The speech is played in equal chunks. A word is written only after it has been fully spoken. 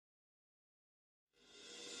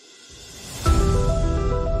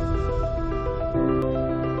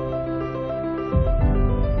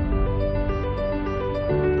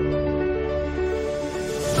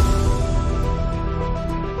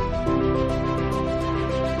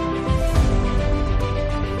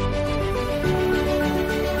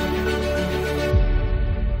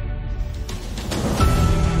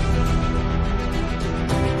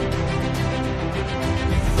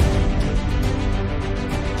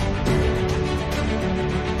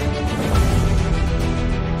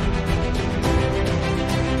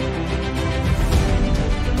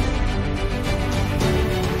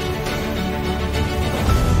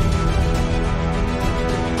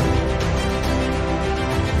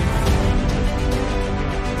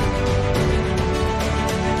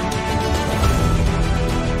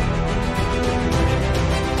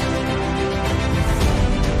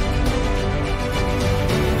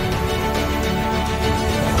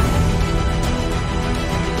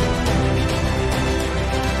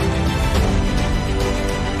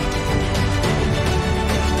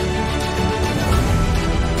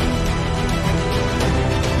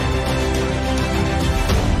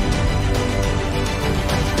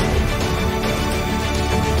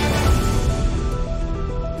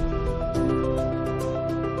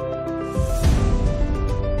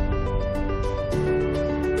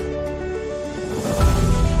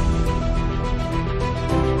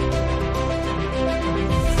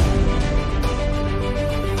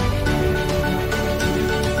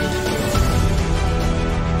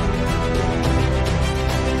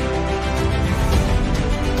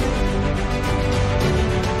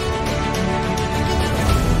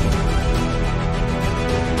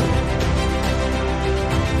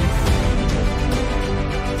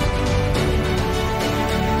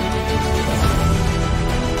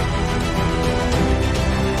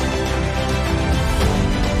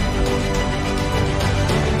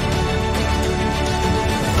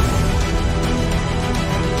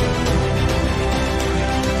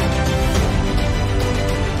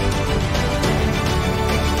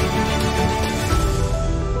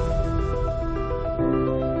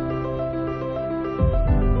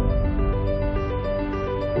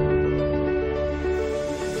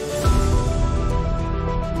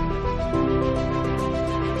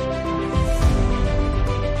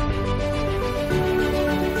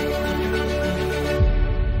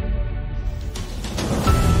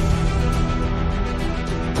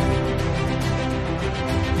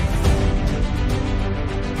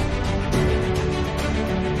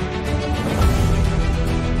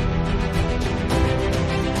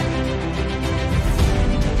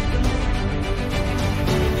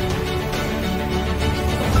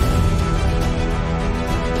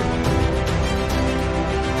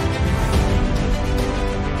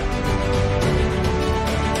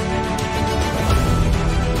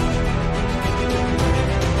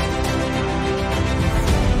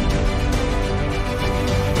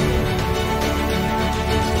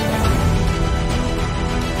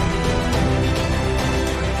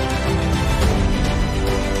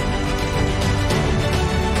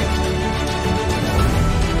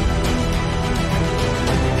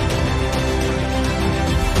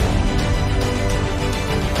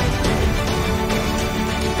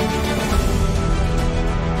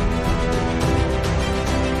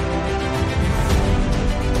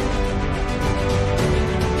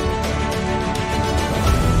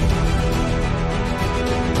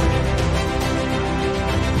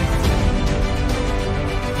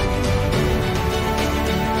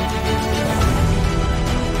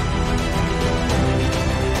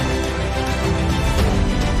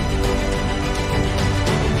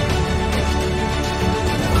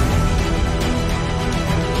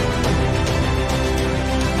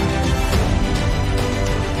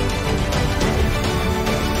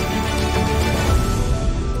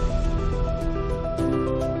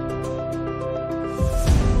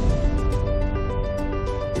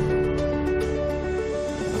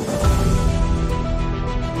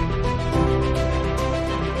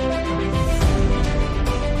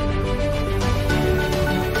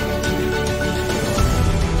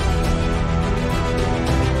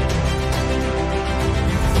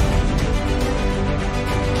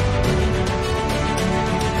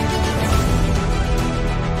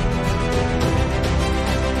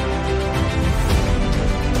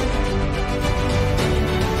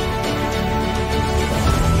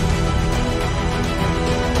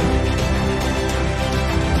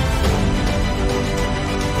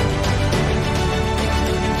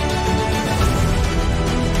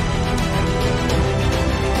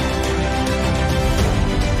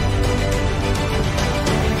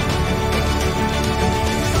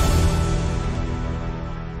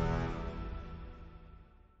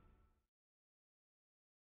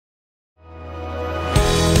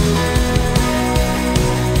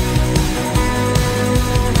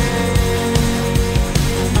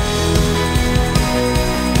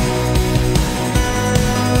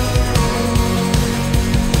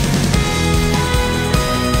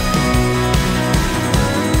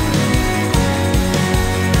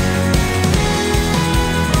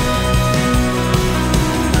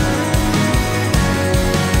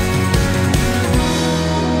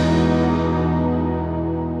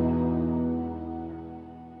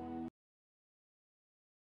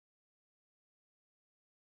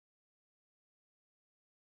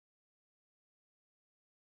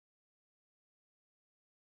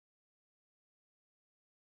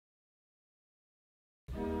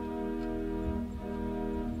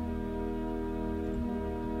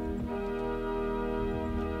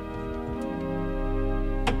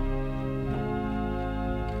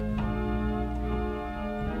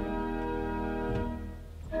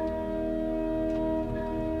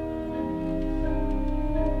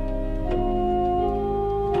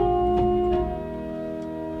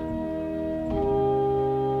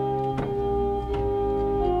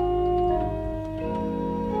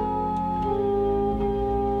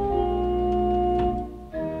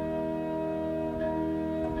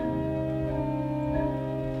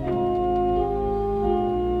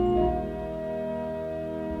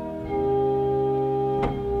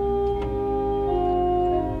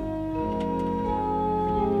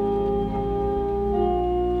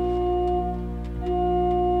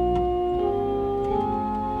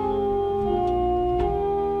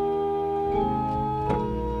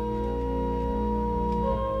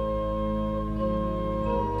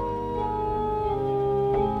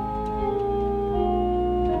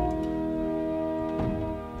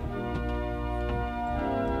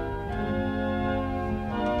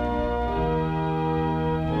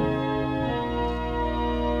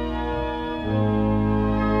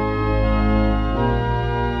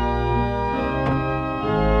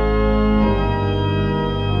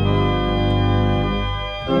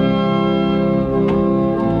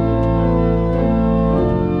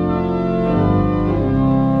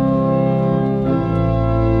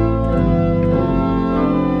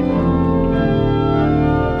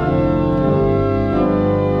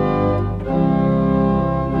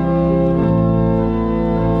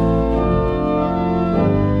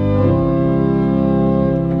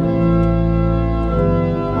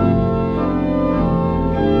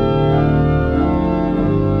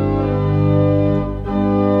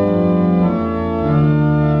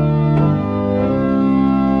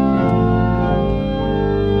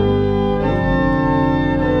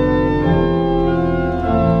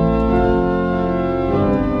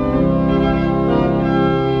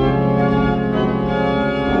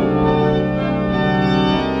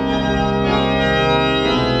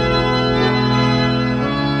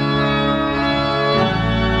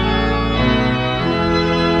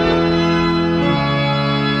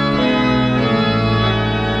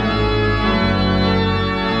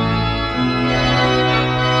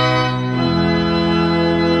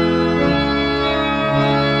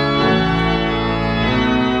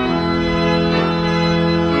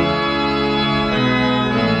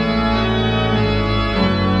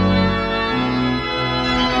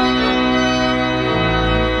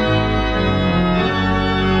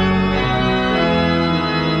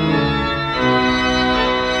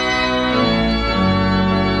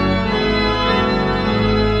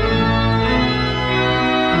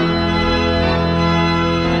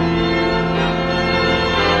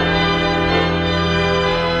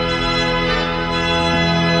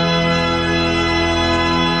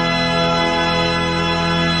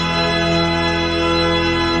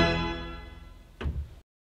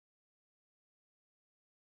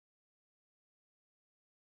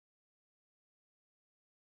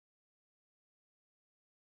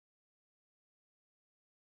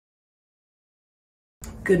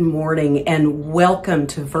Good morning and welcome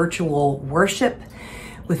to virtual worship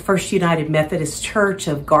with First United Methodist Church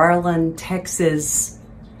of Garland, Texas.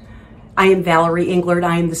 I am Valarie Englert.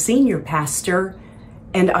 I am the senior pastor,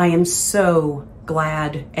 and I am so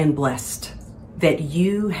glad and blessed that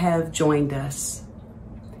you have joined us.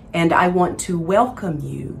 And I want to welcome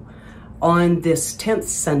you on this 10th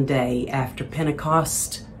Sunday after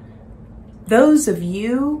Pentecost. Those of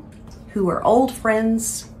you who are old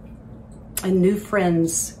friends and new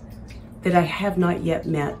friends that I have not yet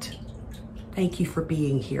met, thank you for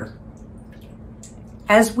being here.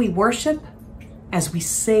 As we worship, as we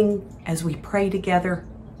sing, as we pray together,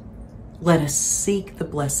 let us seek the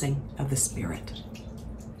blessing of the Spirit.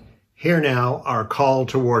 Hear now our call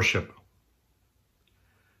to worship.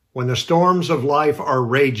 When the storms of life are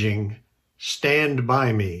raging, stand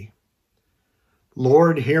by me.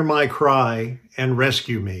 Lord, hear my cry and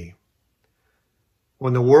rescue me.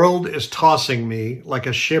 When the world is tossing me like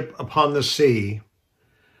a ship upon the sea,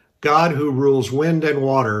 God who rules wind and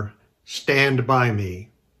water, stand by me.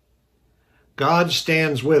 God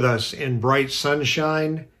stands with us in bright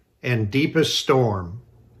sunshine and deepest storm.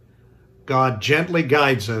 God gently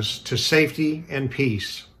guides us to safety and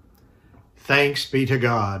peace. Thanks be to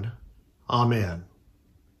God. Amen.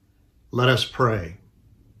 Let us pray.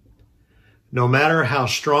 No matter how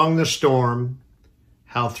strong the storm,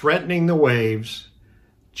 how threatening the waves,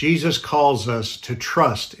 Jesus calls us to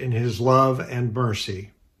trust in his love and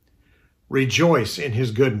mercy. Rejoice in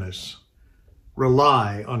his goodness.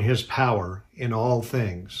 Rely on his power in all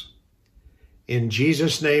things. In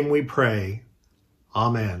Jesus' name we pray.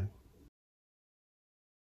 Amen.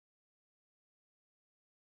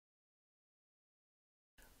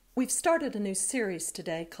 We've started a new series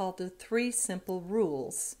today called The 3 Simple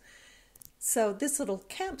Rules. So this little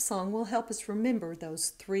camp song will help us remember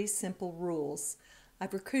those 3 simple rules.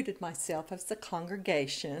 I've recruited myself as the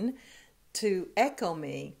congregation to echo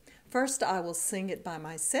me. First, I will sing it by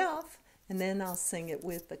myself, and then I'll sing it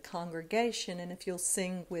with the congregation. And if you'll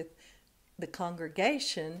sing with the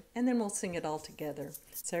congregation, and then we'll sing it all together.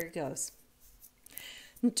 So here it goes.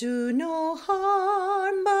 Do no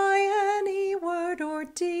harm by any word or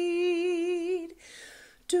deed.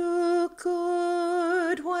 Do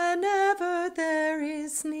good whenever there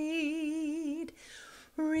is need.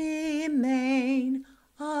 Remain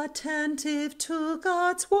attentive to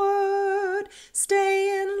God's word.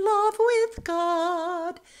 Stay in love with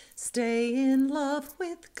God. Stay in love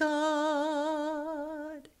with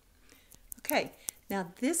God. Okay,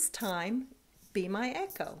 now this time, be my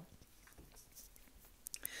echo.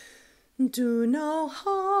 Do no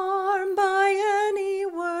harm by any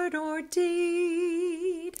word or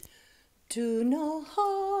deed. Do no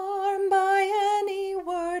harm by any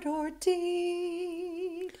word or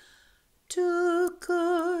deed. Do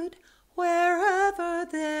good wherever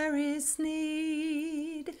there is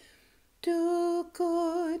need. Do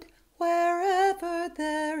good wherever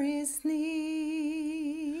there is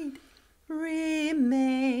need.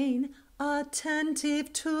 Remain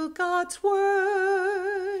attentive to God's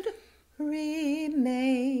word.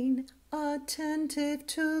 Remain attentive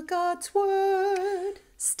to God's word.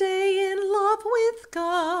 Stay in love with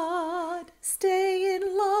God. Stay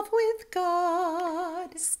in love with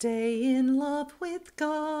God. Stay in love with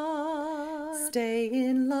God. Stay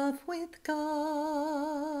in love with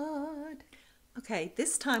God. Okay,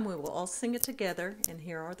 this time we will all sing it together, and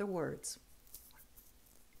here are the words.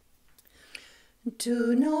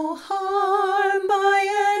 Do no harm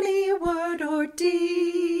by any word or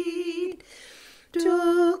deed.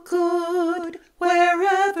 Do good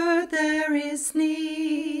wherever there is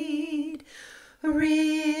need.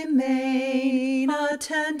 Remain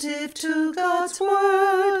attentive to God's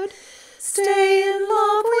word. Stay in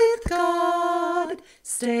love with God.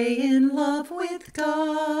 Stay in love with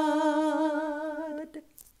God.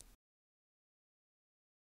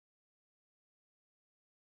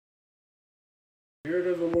 The Spirit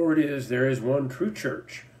of the Lord is, there is one true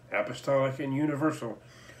church, apostolic and universal,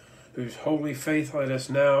 whose holy faith let us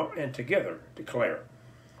now and together declare.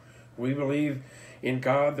 We believe in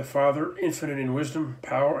God the Father, infinite in wisdom,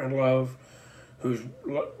 power, and love, whose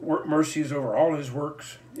mercy is over all his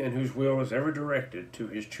works, and whose will is ever directed to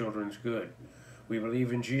his children's good. We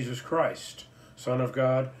believe in Jesus Christ, Son of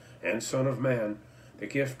God and Son of Man, the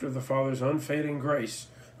gift of the Father's unfailing grace,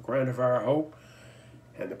 the grant of our hope,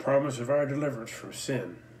 and the promise of our deliverance from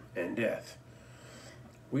sin and death.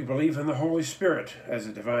 We believe in the Holy Spirit as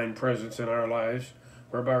a divine presence in our lives,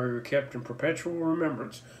 whereby we are kept in perpetual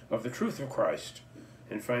remembrance of the truth of Christ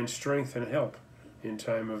and find strength and help in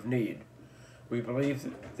time of need. We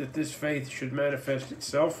believe that this faith should manifest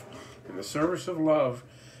itself in the service of love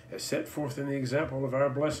as set forth in the example of our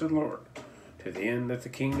blessed Lord, to the end that the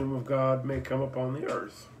kingdom of God may come upon the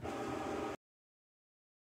earth.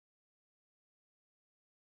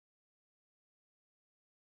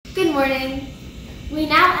 Good morning. We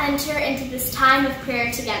now enter into this time of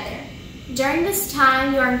prayer together. During this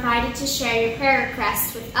time, you are invited to share your prayer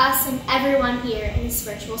requests with us and everyone here in this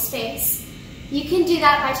virtual space. You can do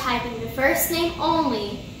that by typing the first name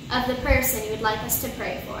only of the person you would like us to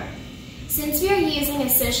pray for. Since we are using a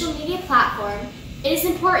social media platform, it is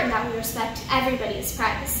important that we respect everybody's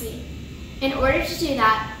privacy. In order to do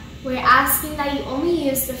that, we're asking that you only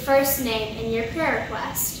use the first name in your prayer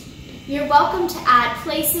request. You're welcome to add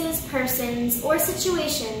places, persons, or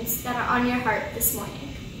situations that are on your heart this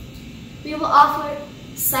morning. We will offer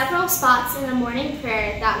several spots in the morning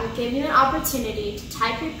prayer that will give you an opportunity to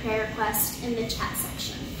type your prayer request in the chat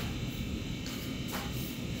section.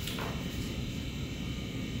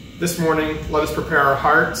 This morning, let us prepare our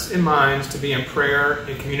hearts and minds to be in prayer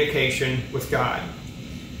and communication with God.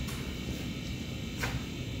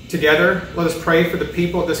 Together, let us pray for the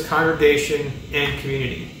people of this congregation and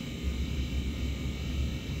community.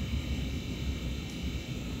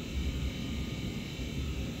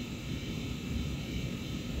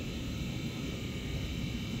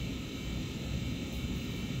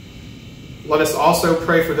 Let us also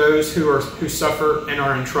pray for those who suffer and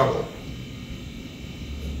are in trouble.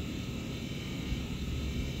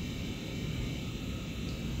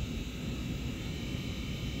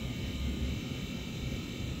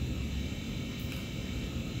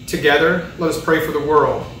 Together, let us pray for the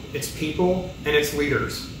world, its people, and its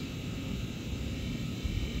leaders.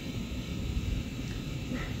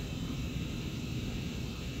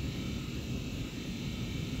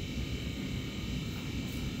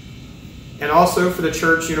 And also for the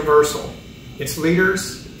Church Universal, its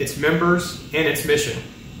leaders, its members, and its mission.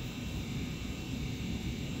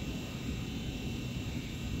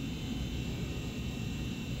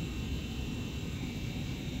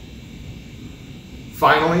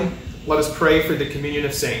 Finally, let us pray for the communion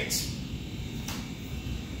of saints.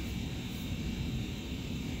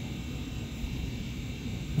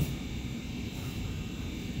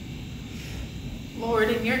 Lord,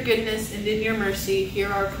 in your goodness and in your mercy, hear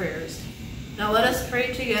our prayers. Now let us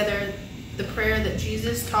pray together the prayer that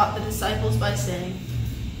Jesus taught the disciples by saying,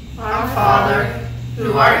 Our Father,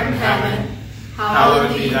 who art in heaven,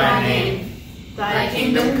 hallowed be thy name. Thy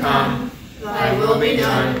kingdom come, thy will be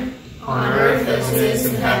done, on earth as it is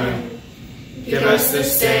in heaven. Give us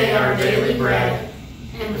this day our daily bread,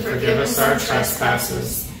 and forgive us our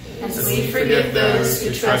trespasses, as we forgive those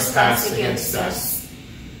who trespass against us.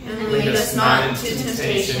 And lead us not into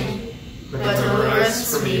temptation, but deliver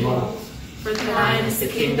us from evil. For thine is the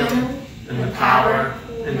kingdom, and the power,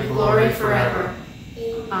 and the glory forever.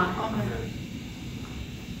 Amen.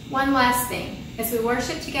 One last thing. As we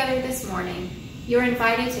worship together this morning, you are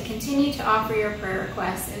invited to continue to offer your prayer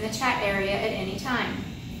requests in the chat area at any time.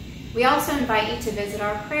 We also invite you to visit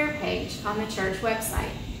our prayer page on the church website.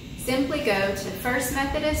 Simply go to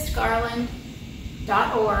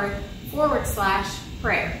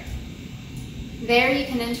firstmethodistgarland.org/prayer. There you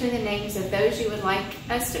can enter the names of those you would like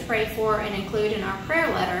us to pray for and include in our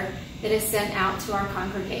prayer letter that is sent out to our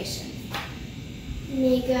congregation.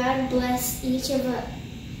 May God bless each of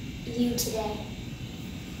you today.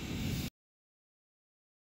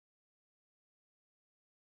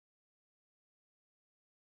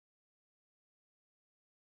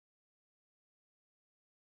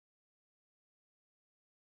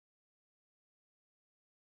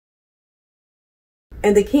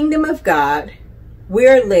 In the kingdom of God,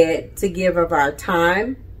 we're led to give of our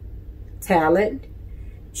time, talent,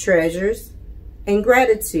 treasures, and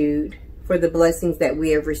gratitude for the blessings that we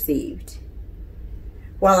have received.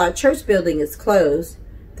 While our church building is closed,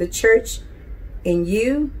 the church in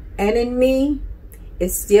you and in me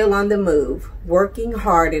is still on the move, working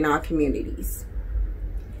hard in our communities.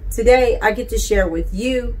 Today, I get to share with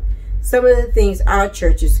you some of the things our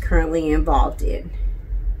church is currently involved in.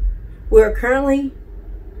 We're currently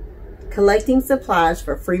collecting supplies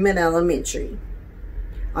for Freeman Elementary.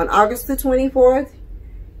 On August the 24th,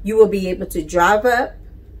 you will be able to drive up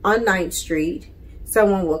on 9th Street.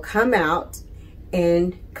 Someone will come out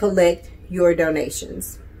and collect your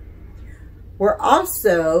donations. We're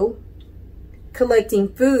also collecting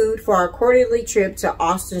food for our quarterly trip to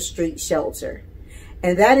Austin Street Shelter,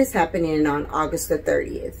 and that is happening on August the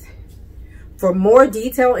 30th. For more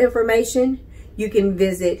detailed information, you can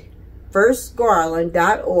visit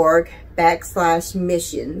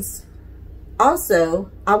firstgarland.org/missions.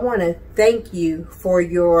 Also, I want to thank you for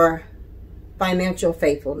your financial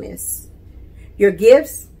faithfulness. Your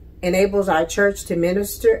gifts enables our church to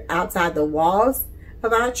minister outside the walls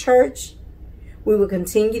of our church, we will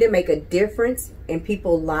continue to make a difference in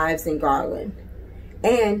people's lives in Garland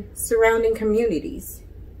and surrounding communities.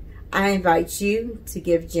 I invite you to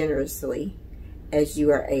give generously as you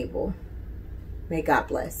are able. May God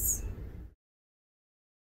bless.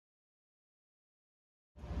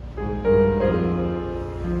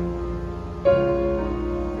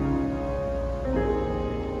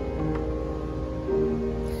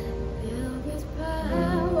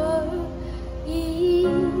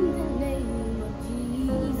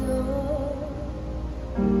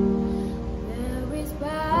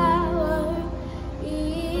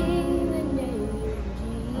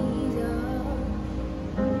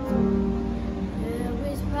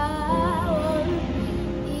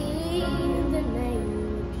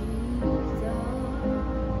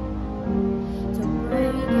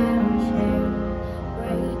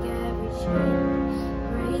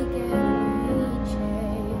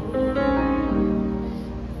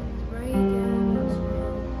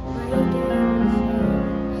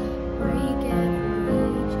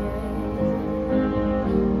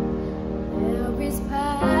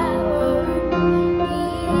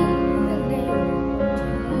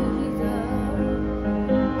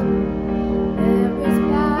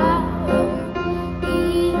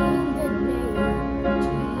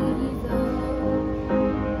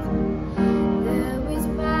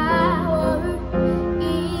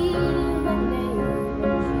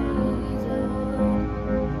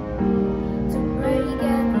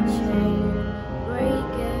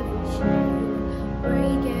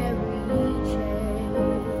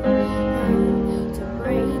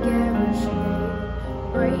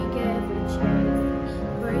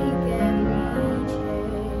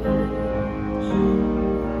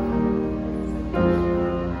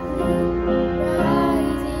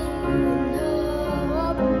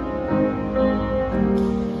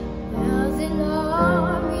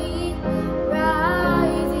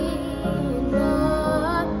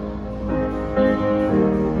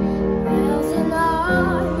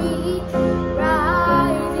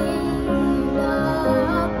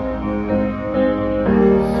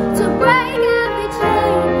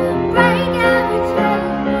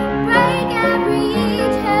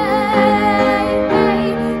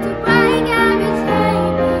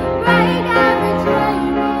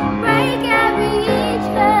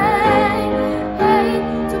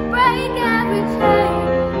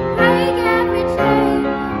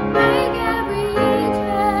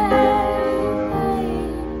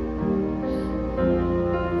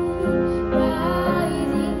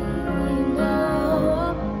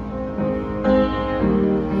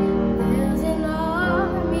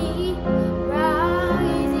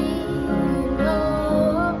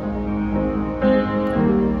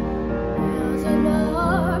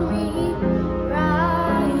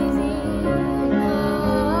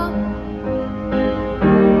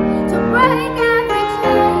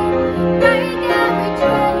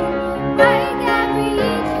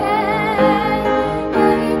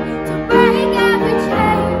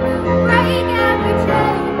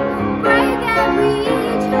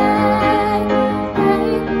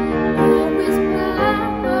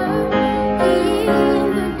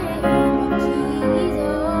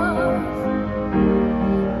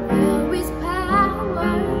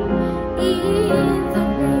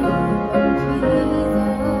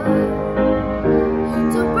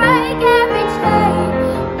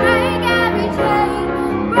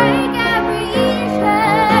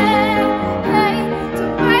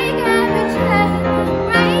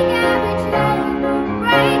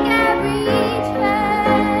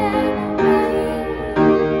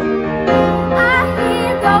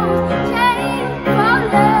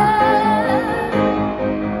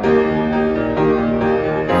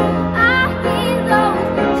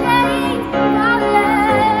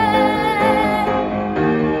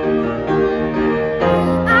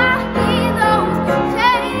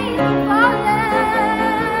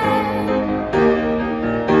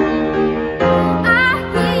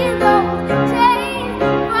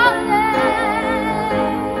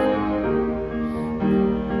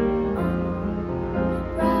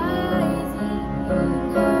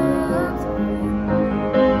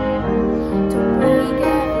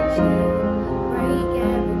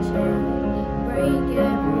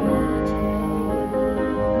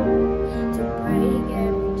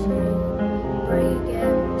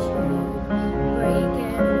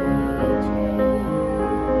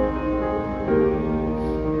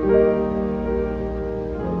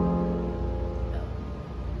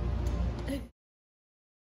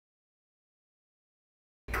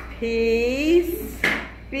 Peace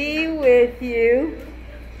be with you.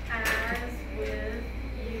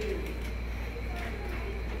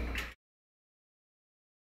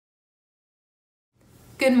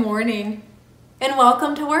 Good morning, and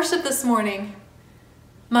welcome to worship this morning.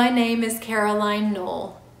 My name is Caroline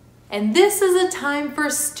Knoll, and this is a time for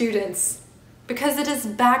students because it is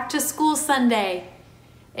back to school Sunday,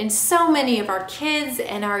 and so many of our kids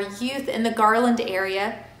and our youth in the Garland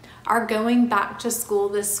area are going back to school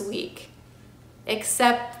this week,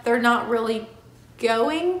 except they're not really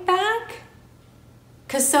going back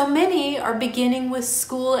because so many are beginning with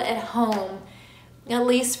school at home, at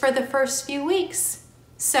least for the first few weeks.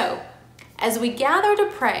 So, as we gather to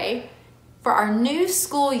pray for our new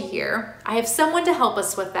school year, I have someone to help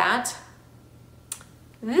us with that.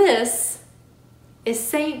 This is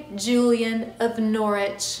St. Julian of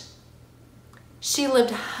Norwich. She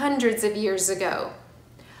lived hundreds of years ago,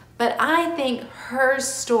 but I think her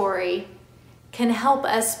story can help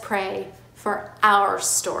us pray for our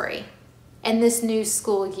story and this new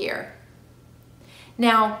school year.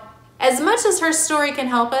 Now, as much as her story can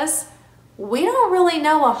help us, we don't really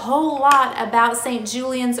know a whole lot about St.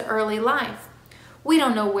 Julian's early life. We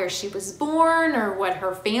don't know where she was born or what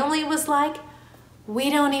her family was like. We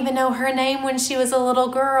don't even know her name when she was a little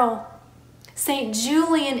girl. St.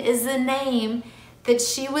 Julian is the name that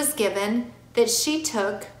she was given, that she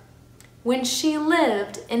took when she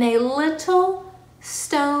lived in a little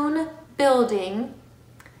stone building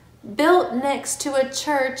built next to a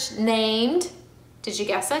church named, did you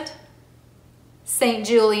guess it? St.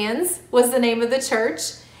 Julian's was the name of the church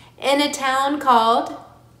in a town called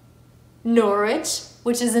Norwich,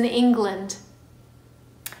 which is in England.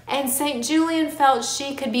 And St. Julian felt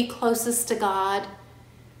she could be closest to God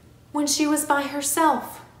when she was by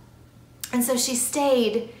herself. And so she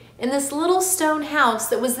stayed in this little stone house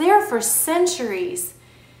that was there for centuries.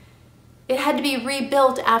 It had to be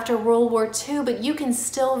rebuilt after World War II, but you can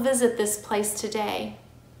still visit this place today.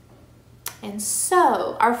 And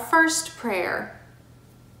so our first prayer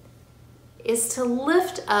is to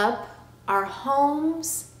lift up our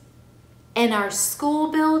homes and our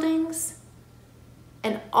school buildings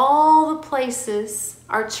and all the places,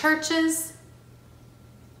 our churches,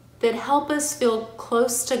 that help us feel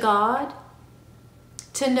close to God,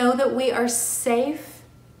 to know that we are safe,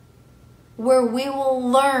 where we will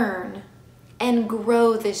learn and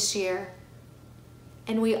grow this year.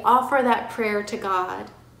 And we offer that prayer to God.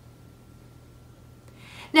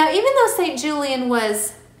 Now, even though St. Julian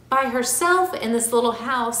was by herself in this little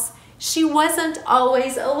house, she wasn't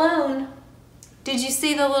always alone. Did you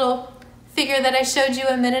see the little figure that I showed you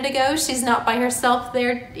a minute ago? She's not by herself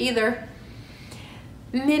there either.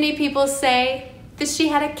 Many people say that she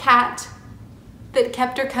had a cat that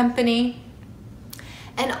kept her company.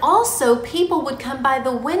 And also people would come by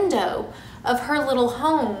the window of her little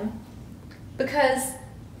home because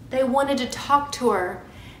they wanted to talk to her.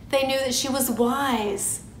 They knew that she was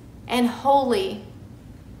wise and holy.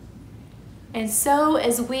 And so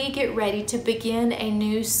as we get ready to begin a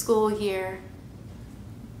new school year,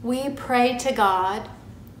 we pray to God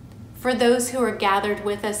for those who are gathered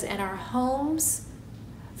with us in our homes,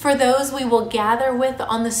 for those we will gather with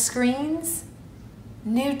on the screens,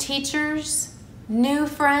 new teachers, new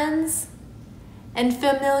friends, and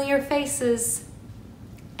familiar faces,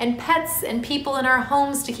 and pets and people in our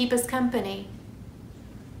homes to keep us company.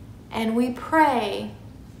 And we pray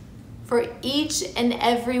for each and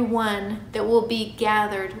every one that will be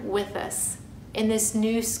gathered with us in this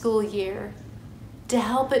new school year, to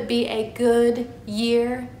help it be a good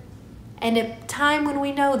year and a time when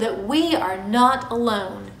we know that we are not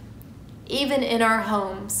alone, even in our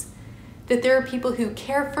homes, that there are people who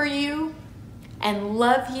care for you and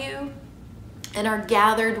love you and are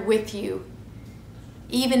gathered with you,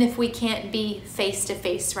 even if we can't be face to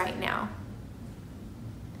face right now.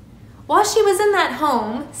 While she was in that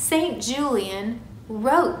home, St. Julian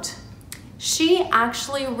wrote. She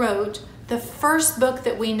actually wrote the first book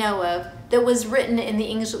that we know of that was written in the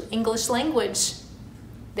English language.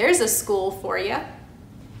 There's a school for you.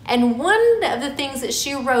 And one of the things that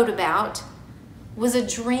she wrote about was a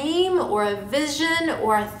dream or a vision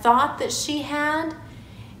or a thought that she had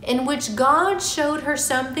in which God showed her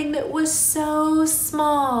something that was so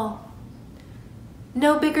small,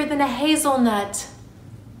 no bigger than a hazelnut.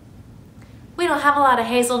 We don't have a lot of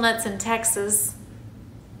hazelnuts in Texas.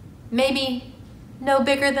 Maybe no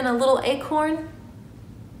bigger than a little acorn.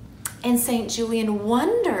 And St. Julian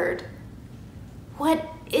wondered, what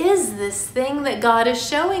is this thing that God is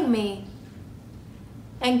showing me?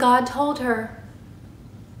 And God told her,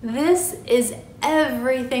 this is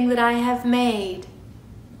everything that I have made.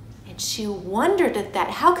 And she wondered at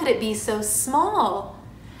that. How could it be so small?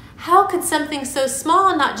 How could something so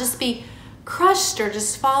small not just be crushed or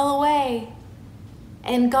just fall away?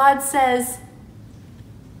 And God says,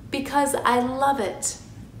 because I love it,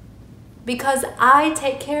 because I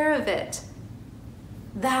take care of it.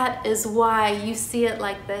 That is why you see it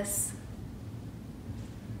like this.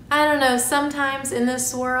 I don't know, sometimes in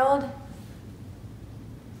this world,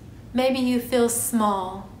 maybe you feel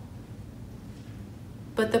small.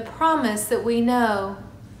 But the promise that we know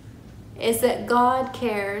is that God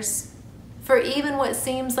cares for even what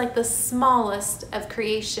seems like the smallest of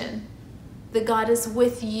creation. That God is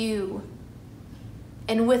with you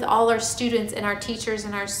and with all our students and our teachers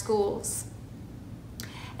in our schools.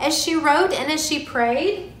 As she wrote and as she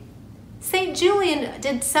prayed, St. Julian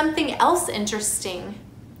did something else interesting.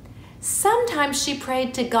 Sometimes she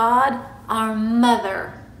prayed to God, our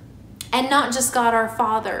Mother, and not just God, our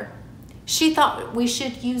Father. She thought we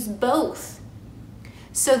should use both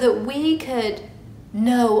so that we could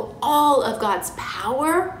know all of God's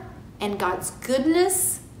power and God's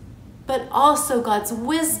goodness, but also God's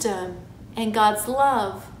wisdom and God's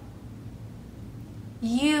love.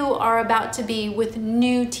 You are about to be with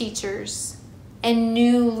new teachers and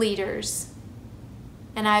new leaders.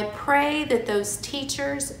 And I pray that those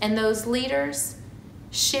teachers and those leaders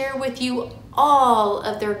share with you all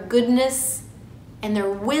of their goodness and their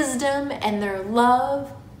wisdom and their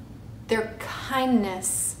love, their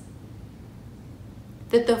kindness,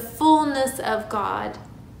 that the fullness of God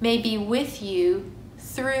may be with you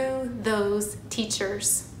through those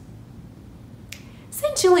teachers.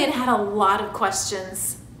 St. Julian had a lot of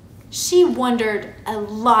questions. She wondered a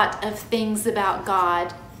lot of things about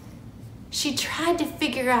God. She tried to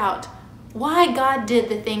figure out why God did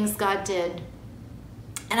the things God did.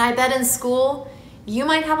 And I bet in school, you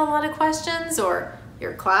might have a lot of questions, or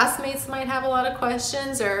your classmates might have a lot of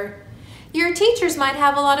questions, or your teachers might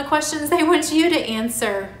have a lot of questions they want you to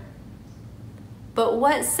answer. But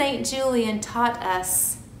what St. Julian taught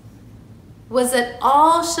us was that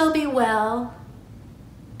all shall be well,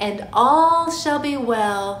 and all shall be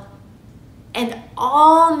well, and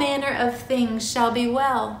all manner of things shall be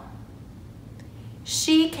well.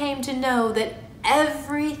 She came to know that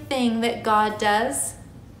everything that God does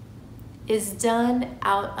is done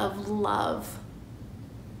out of love.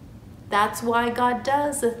 That's why God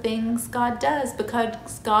does the things God does,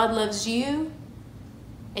 because God loves you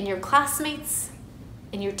and your classmates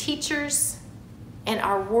and your teachers and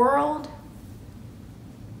our world,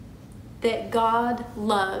 that God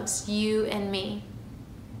loves you and me.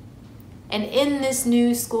 And in this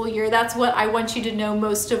new school year, that's what I want you to know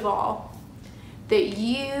most of all, that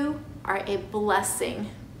you are a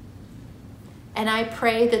blessing. And I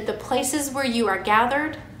pray that the places where you are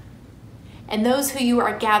gathered and those who you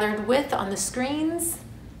are gathered with on the screens,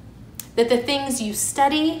 that the things you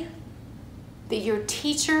study, that your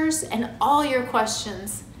teachers and all your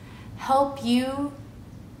questions help you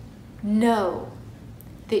know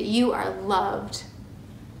that you are loved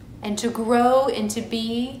and to grow and to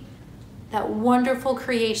be that wonderful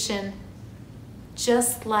creation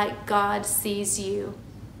just like God sees you.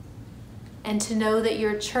 And to know that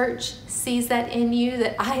your church sees that in you,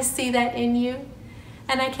 that I see that in you.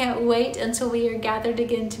 And I can't wait until we are gathered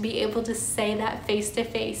again to be able to say that face to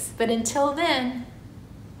face. But until then,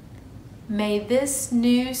 may this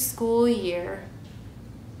new school year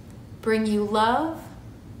bring you love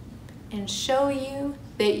and show you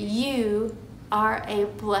that you are a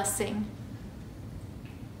blessing.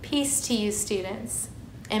 Peace to you, students,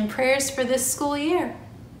 and prayers for this school year.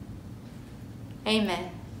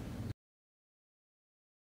 Amen.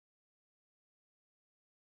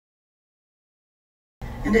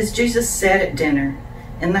 And as Jesus sat at dinner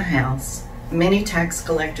in the house, many tax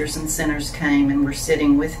collectors and sinners came and were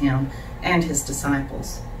sitting with him and his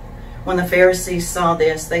disciples. When the Pharisees saw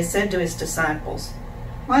this, they said to his disciples,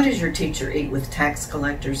 "Why does your teacher eat with tax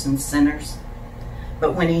collectors and sinners?"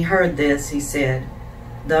 But when he heard this, he said,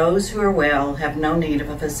 "Those who are well have no need of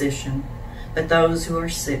a physician, but those who are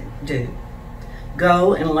sick do.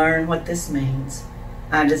 Go and learn what this means.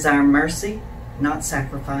 I desire mercy, not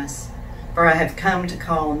sacrifice, for I have come to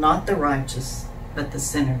call not the righteous, but the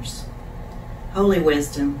sinners." Holy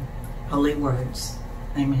wisdom, holy words.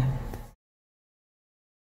 Amen.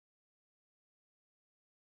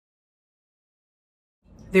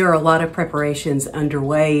 There are a lot of preparations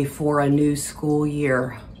underway for a new school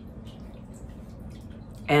year.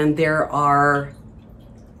 And there are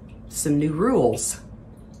some new rules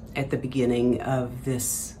at the beginning of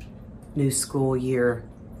this new school year.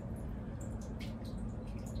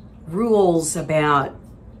 Rules about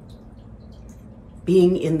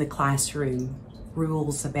being in the classroom,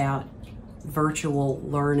 rules about virtual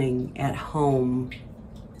learning at home,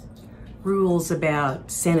 rules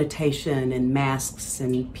about sanitation and masks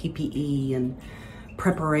and PPE and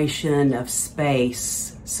preparation of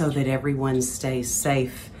space so that everyone stays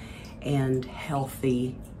safe and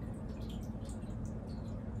healthy.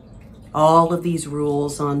 All of these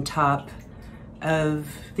rules on top of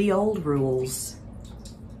the old rules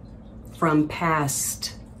from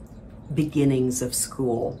past beginnings of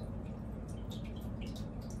school.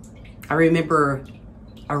 I remember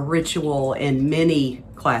a ritual in many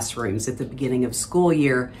classrooms at the beginning of school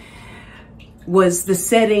year was the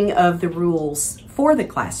setting of the rules for the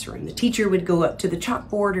classroom. The teacher would go up to the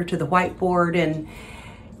chalkboard or to the whiteboard and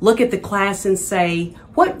look at the class and say,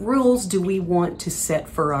 what rules do we want to set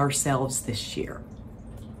for ourselves this year?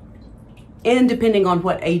 And depending on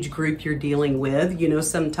what age group you're dealing with, you know,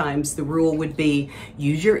 sometimes the rule would be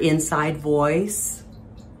use your inside voice,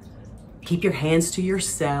 keep your hands to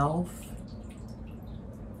yourself,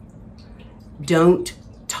 don't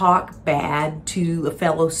talk bad to a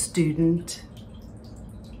fellow student,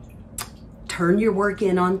 turn your work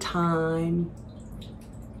in on time,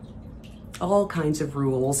 all kinds of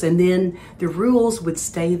rules. And then the rules would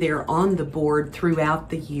stay there on the board throughout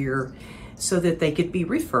the year so that they could be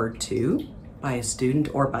referred to by a student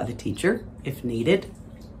or by the teacher if needed.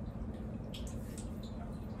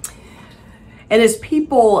 And as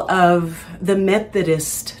people of the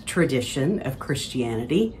Methodist tradition of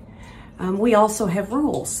Christianity, we also have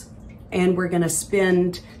rules. And we're going to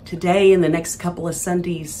spend today and the next couple of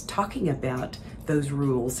Sundays talking about those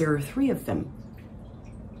rules. There are 3 of them.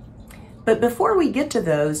 But before we get to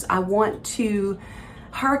those, I want to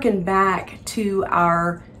hearken back to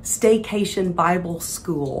our Staycation Bible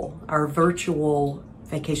School, our virtual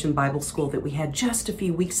vacation Bible school that we had just a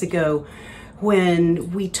few weeks ago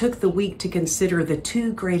when we took the week to consider the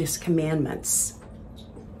 2 greatest commandments.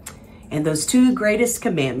 And those 2 greatest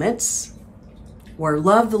commandments were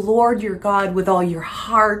love the Lord your God with all your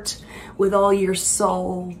heart, with all your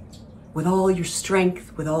soul, with all your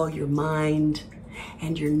strength, with all your mind,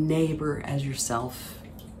 and your neighbor as yourself.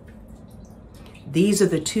 These are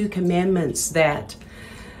the 2 commandments that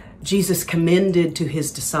Jesus commended to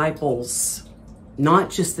his disciples,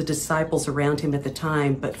 not just the disciples around him at the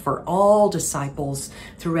time, but for all disciples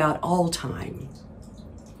throughout all time.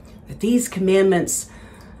 That these commandments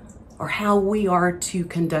are how we are to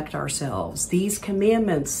conduct ourselves. These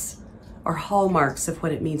commandments are hallmarks of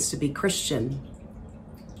what it means to be Christian.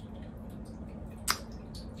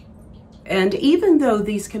 And even though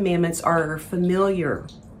these commandments are familiar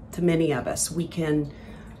to many of us, we can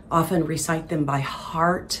often recite them by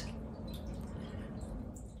heart.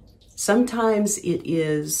 Sometimes it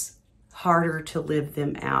is harder to live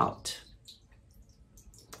them out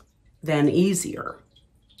than easier.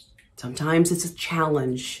 Sometimes it's a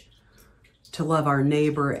challenge to love our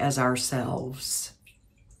neighbor as ourselves.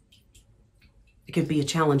 It could be a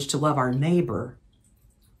challenge to love our neighbor.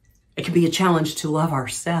 It can be a challenge to love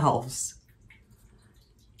ourselves.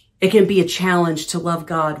 It can be a challenge to love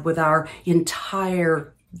God with our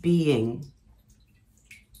entire being.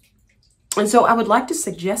 And so I would like to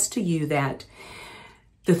suggest to you that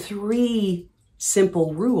the 3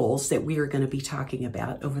 simple rules that we are going to be talking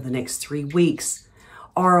about over the next 3 weeks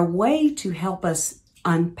are a way to help us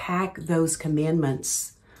unpack those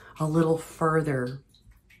commandments a little further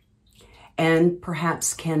and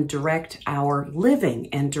perhaps can direct our living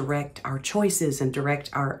and direct our choices and direct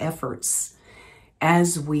our efforts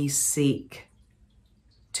as we seek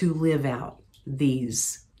to live out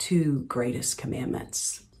these 2 greatest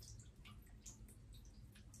commandments.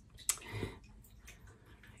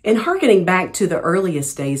 In hearkening back to the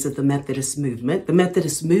earliest days of the Methodist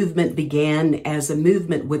movement began as a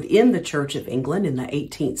movement within the Church of England in the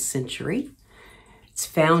 18th century. Its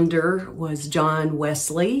founder was John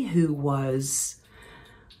Wesley, who was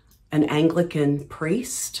an Anglican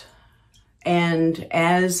priest. And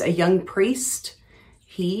as a young priest,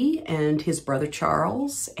 he and his brother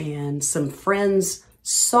Charles and some friends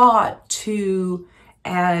sought to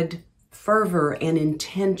add fervor and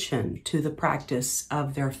intention to the practice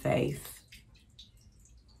of their faith.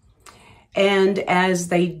 And as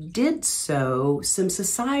they did so, some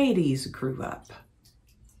societies grew up.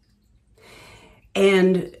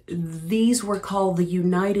 And these were called the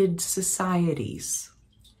United Societies.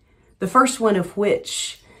 The first one of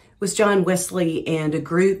which was John Wesley and a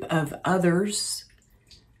group of others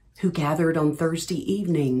who gathered on Thursday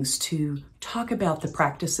evenings to talk about the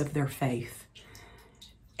practice of their faith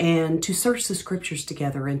and to search the scriptures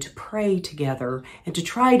together and to pray together and to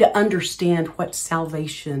try to understand what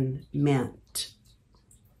salvation meant.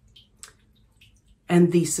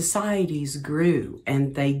 And these societies grew,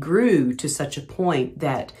 and they grew to such a point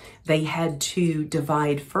that they had to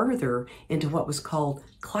divide further into what was called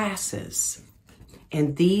classes.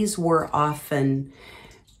 And these were often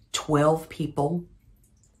 12 people,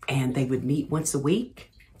 and they would meet once a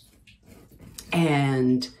week.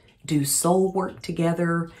 and do soul work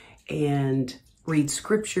together and read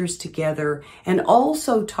scriptures together, and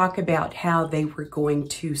also talk about how they were going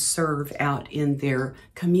to serve out in their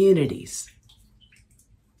communities.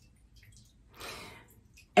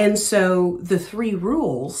 And so the 3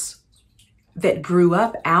 rules that grew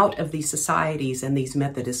up out of these societies and these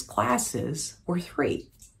Methodist classes were 3.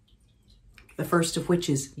 The first of which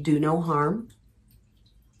is do no harm.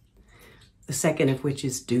 The second of which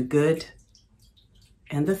is do good.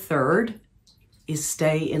 And the third is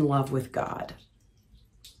stay in love with God.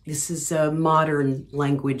 This is a modern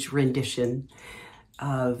language rendition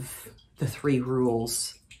of the 3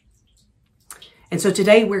 rules. And so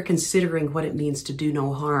today we're considering what it means to do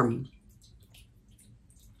no harm.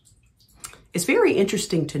 It's very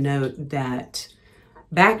interesting to note that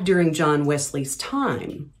back during John Wesley's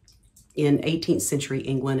time in 18th century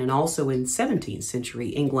England and also in 17th century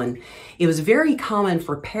England, it was very common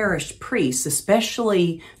for parish priests,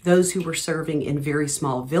 especially those who were serving in very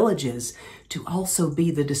small villages, to also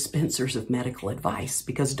be the dispensers of medical advice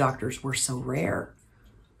because doctors were so rare.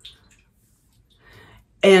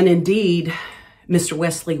 And indeed, Mr.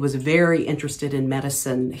 Wesley was very interested in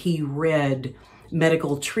medicine. He read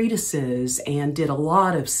medical treatises and did a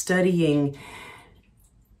lot of studying.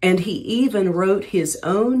 And he even wrote his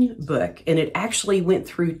own book, and it actually went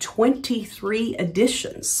through 23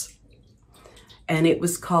 editions. And it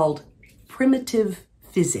was called Primitive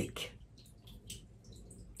Physic.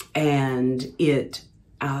 And it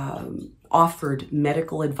offered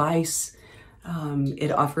medical advice.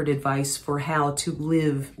 It offered advice for how to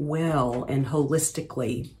live well and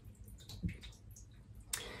holistically.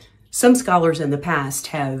 Some scholars in the past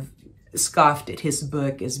have scoffed at his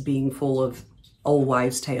book as being full of old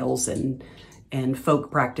wives' tales and folk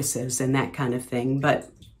practices and that kind of thing. But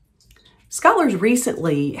scholars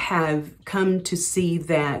recently have come to see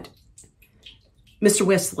that Mr.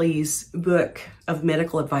 Wesley's book of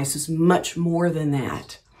medical advice is much more than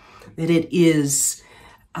that it is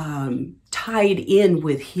tied in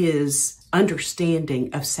with his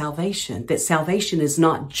understanding of salvation, that salvation is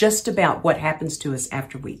not just about what happens to us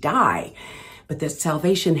after we die, but that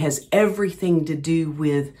salvation has everything to do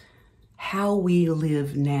with how we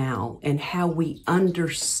live now and how we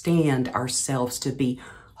understand ourselves to be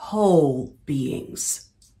whole beings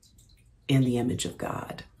in the image of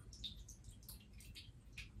God.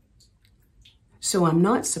 So I'm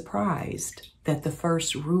not surprised that the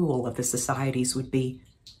first rule of the societies would be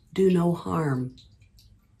do no harm.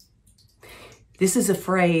 This is a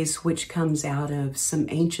phrase which comes out of some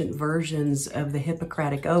ancient versions of the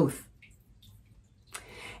Hippocratic Oath.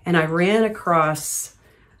 And I ran across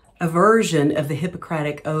a version of the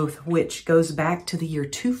Hippocratic Oath which goes back to the year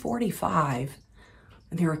 245.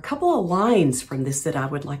 And there are a couple of lines from this that I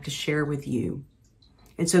would like to share with you.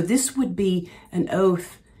 And so this would be an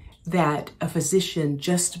oath that a physician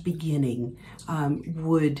just beginning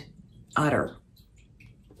would utter.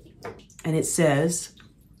 And it says,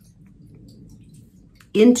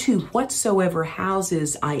 "Into whatsoever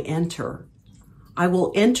houses I enter, I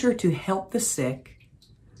will enter to help the sick,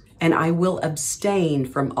 and I will abstain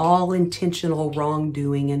from all intentional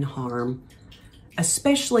wrongdoing and harm,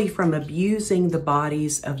 especially from abusing the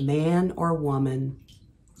bodies of man or woman,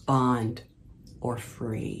 bond or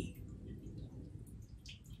free."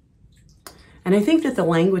 And I think that the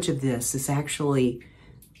language of this is actually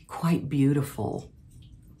quite beautiful,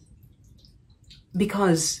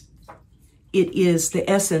 because it is the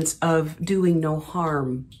essence of doing no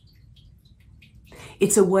harm.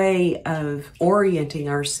 It's a way of orienting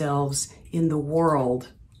ourselves in the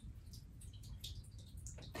world.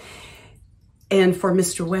 And for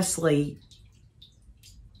Mr. Wesley,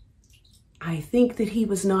 I think that he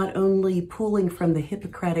was not only pulling from the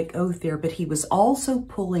Hippocratic Oath there, but he was also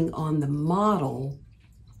pulling on the model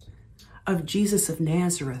of Jesus of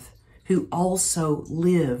Nazareth, who also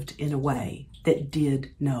lived in a way that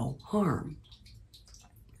did no harm.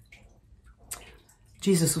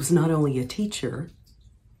 Jesus was not only a teacher,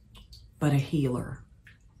 but a healer.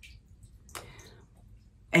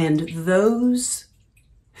 And those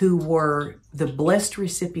who were the blessed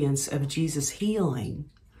recipients of Jesus' healing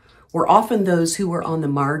were often those who were on the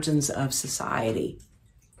margins of society.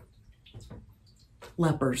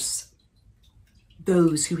 Lepers,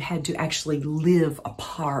 those who had to actually live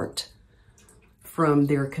apart from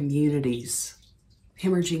their communities,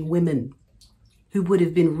 hemorrhaging women who would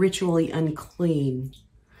have been ritually unclean.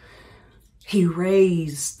 He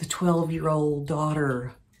raised the 12-year-old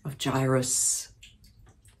daughter of Jairus,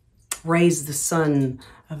 raised the son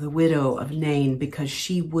of the widow of Nain, because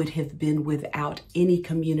she would have been without any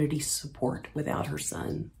community support without her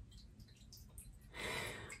son.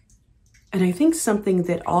 And I think something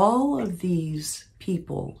that all of these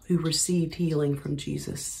people who received healing from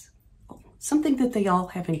Jesus, something that they all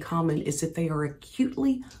have in common is that they are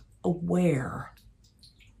acutely aware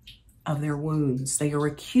of their wounds. They are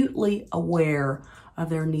acutely aware of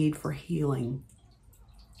their need for healing.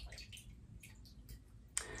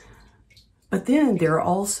 But then there are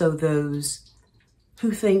also those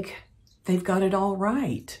who think they've got it all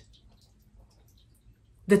right,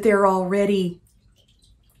 that they're already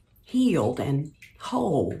healed and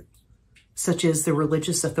whole, such as the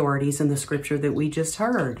religious authorities in the scripture that we just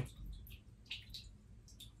heard.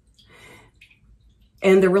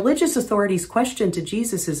 And the religious authorities' question to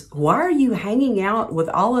Jesus is, why are you hanging out with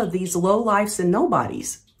all of these lowlifes and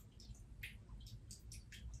nobodies?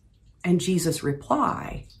 And Jesus'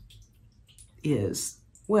 reply is,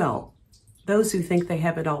 well, those who think they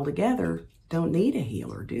have it all together don't need a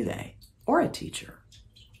healer, do they? Or a teacher.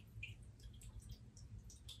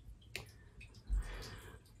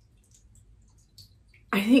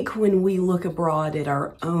 I think when we look abroad at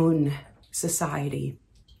our own society,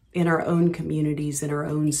 in our own communities, in our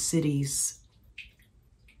own cities,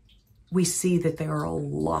 we see that there are a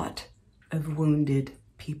lot of wounded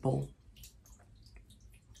people.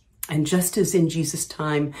 And just as in Jesus'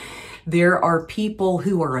 time, there are people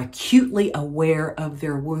who are acutely aware of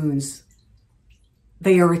their wounds.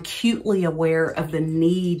 They are acutely aware of the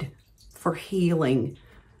need for healing,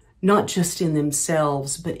 not just in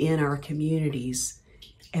themselves, but in our communities.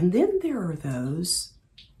 And then there are those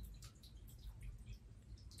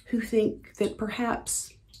who think that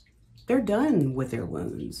perhaps they're done with their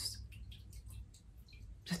wounds,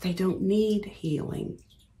 that they don't need healing.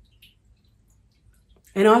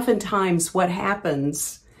 And oftentimes what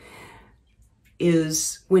happens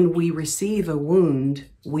is when we receive a wound,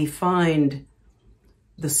 we find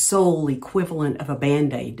the sole equivalent of a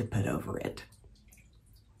Band-Aid to put over it.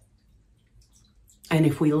 And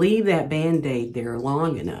if we leave that Band-Aid there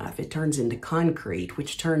long enough, it turns into concrete,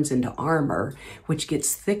 which turns into armor, which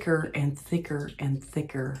gets thicker and thicker and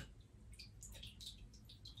thicker.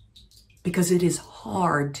 Because it is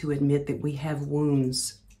hard to admit that we have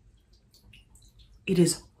wounds. It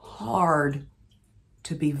is hard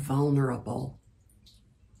to be vulnerable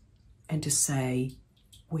and to say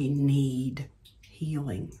we need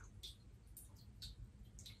healing.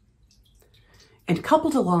 And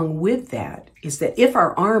coupled along with that is that if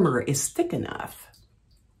our armor is thick enough,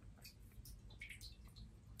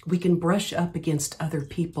 we can brush up against other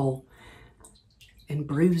people and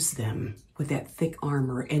bruise them with that thick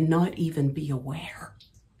armor and not even be aware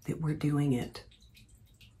that we're doing it.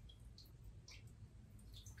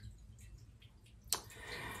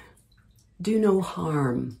 Do no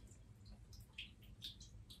harm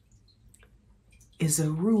is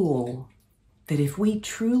a rule that if we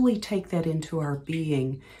truly take that into our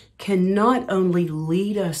being, can not only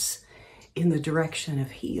lead us in the direction of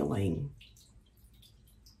healing,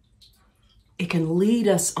 it can lead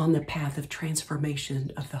us on the path of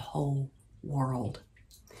transformation of the whole world.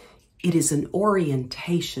 It is an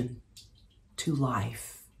orientation to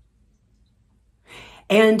life.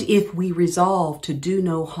 And if we resolve to do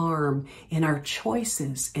no harm in our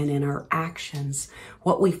choices and in our actions,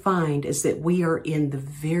 what we find is that we are in the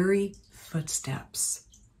very footsteps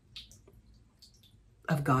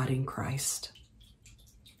of God in Christ.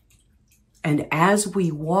 And as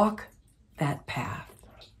we walk that path,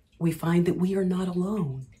 we find that we are not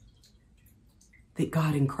alone, that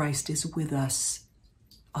God in Christ is with us,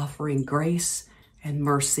 offering grace and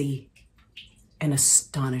mercy and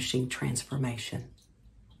astonishing transformation.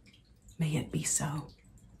 May it be so.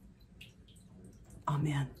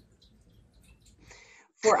 Amen.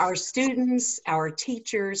 For our students, our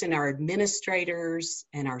teachers, and our administrators,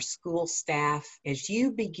 and our school staff, as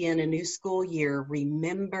you begin a new school year,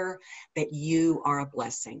 remember that you are a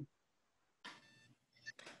blessing.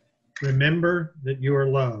 Remember that you are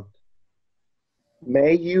loved.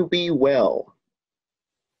 May you be well.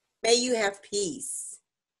 May you have peace.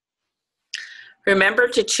 Remember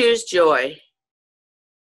to choose joy.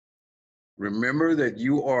 Remember that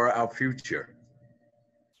you are our future.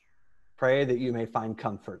 Pray that you may find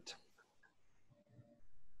comfort.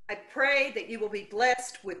 I pray that you will be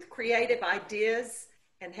blessed with creative ideas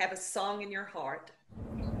and have a song in your heart.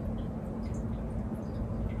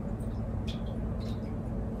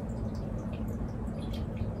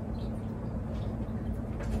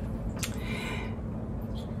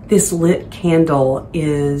 This lit candle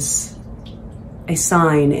is a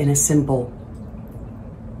sign and a symbol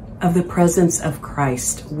of the presence of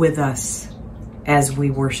Christ with us as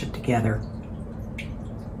we worship together.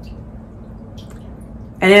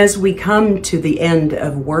 And as we come to the end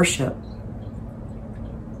of worship,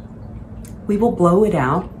 we will blow it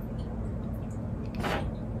out.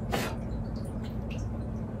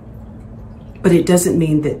 But it doesn't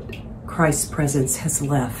mean that Christ's presence has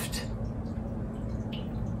left.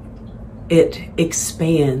 It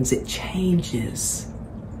expands, it changes.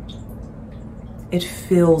 It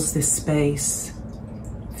fills this space,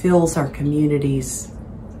 fills our communities,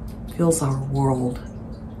 fills our world,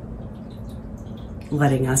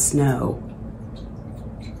 letting us know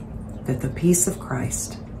that the peace of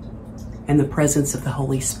Christ and the presence of the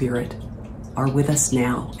Holy Spirit are with us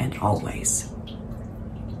now and always.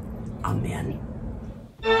 Amen.